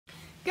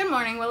Good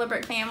morning,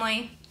 Willowbrook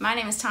family. My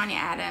name is Tanya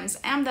Adams.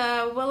 I'm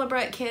the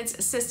Willowbrook Kids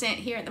Assistant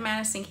here at the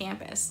Madison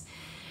campus.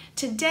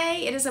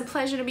 Today, it is a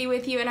pleasure to be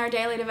with you in our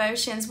daily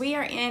devotions. We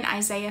are in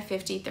Isaiah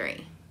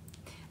 53.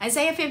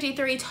 Isaiah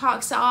 53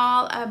 talks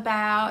all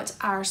about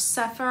our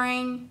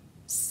suffering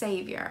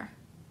Savior.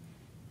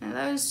 Now,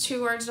 those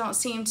two words don't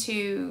seem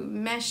to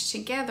mesh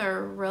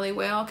together really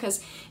well,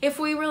 because if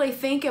we really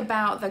think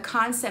about the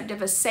concept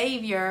of a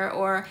Savior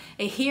or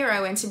a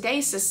hero in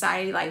today's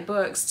society, like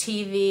books,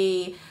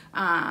 TV,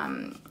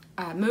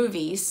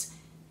 movies,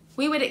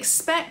 we would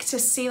expect to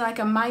see like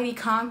a mighty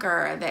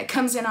conqueror that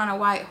comes in on a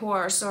white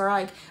horse, or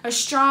like a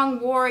strong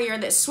warrior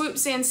that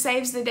swoops in,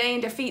 saves the day,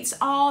 and defeats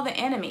all the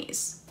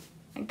enemies.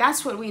 Like,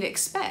 that's what we'd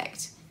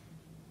expect.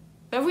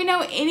 But if we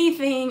know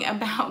anything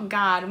about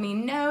God, we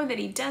know that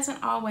He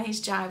doesn't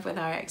always jive with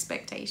our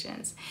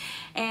expectations.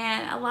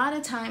 And a lot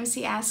of times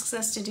He asks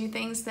us to do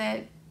things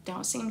that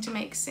don't seem to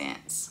make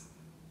sense.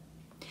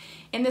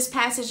 In this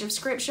passage of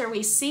Scripture,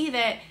 we see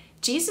that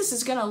Jesus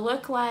is going to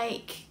look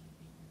like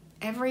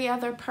every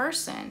other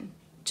person,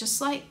 just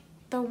like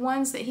the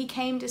ones that He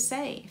came to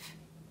save.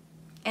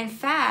 In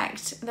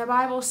fact, the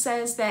Bible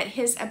says that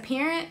His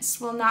appearance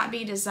will not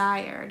be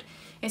desired.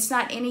 It's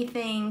not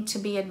anything to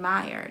be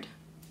admired.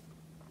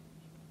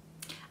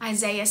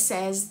 Isaiah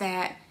says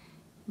that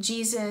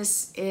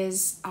Jesus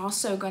is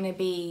also going to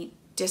be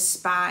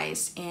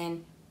despised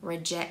and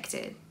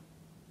rejected.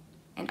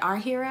 And our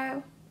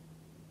hero,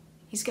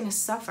 He's going to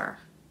suffer.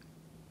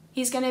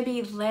 He's going to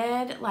be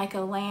led like a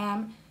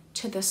lamb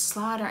to the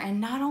slaughter. And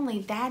not only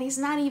that, He's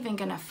not even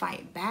going to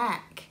fight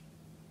back.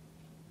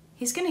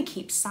 He's going to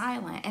keep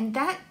silent. And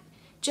that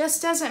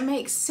just doesn't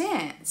make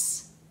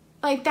sense.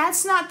 Like,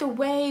 that's not the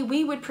way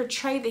we would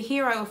portray the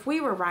hero if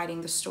we were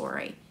writing the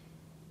story.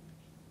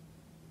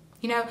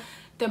 You know,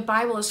 the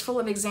Bible is full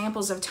of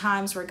examples of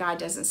times where God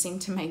doesn't seem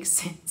to make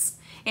sense.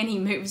 And He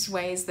moves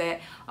ways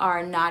that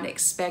are not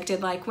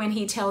expected. Like when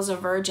He tells a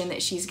virgin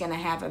that she's going to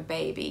have a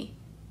baby.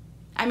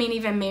 I mean,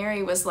 even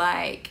Mary was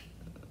like,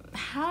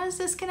 how is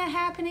this going to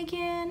happen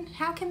again?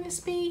 How can this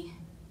be?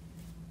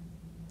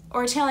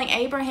 Or telling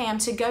Abraham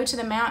to go to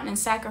the mountain and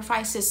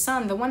sacrifice his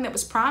son, the one that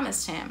was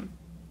promised him.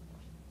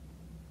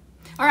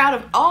 Or out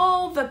of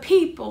all the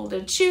people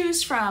to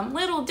choose from,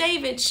 little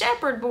David,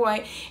 shepherd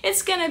boy,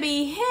 it's going to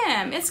be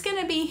him. It's going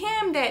to be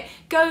him that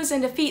goes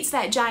and defeats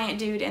that giant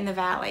dude in the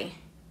valley.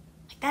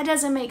 That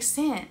doesn't make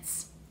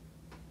sense.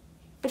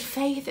 But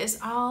faith is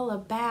all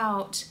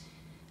about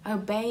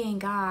obeying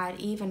God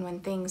even when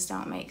things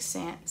don't make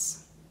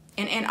sense.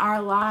 And in our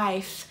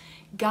life,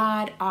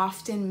 God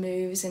often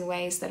moves in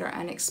ways that are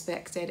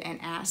unexpected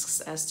and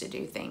asks us to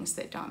do things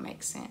that don't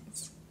make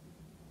sense.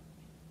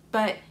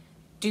 But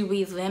do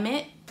we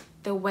limit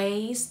the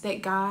ways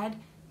that God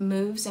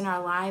moves in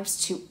our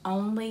lives to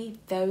only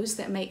those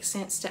that make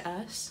sense to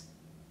us?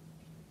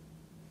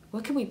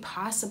 What could we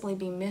possibly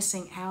be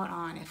missing out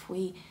on if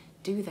we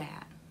do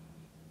that?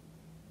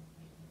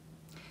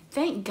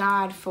 Thank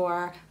God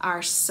for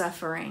our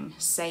suffering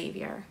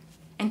Savior.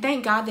 And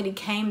thank God that He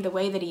came the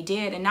way that He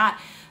did and not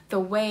the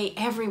way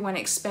everyone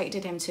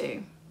expected Him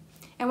to.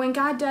 And when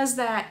God does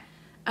that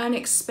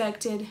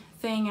unexpected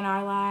thing in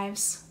our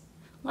lives,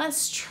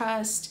 let's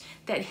trust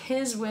that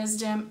His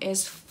wisdom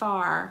is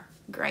far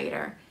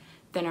greater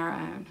than our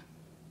own.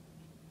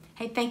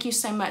 Hey, thank you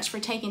so much for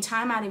taking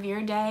time out of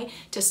your day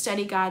to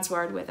study God's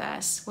Word with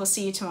us. We'll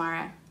see you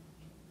tomorrow.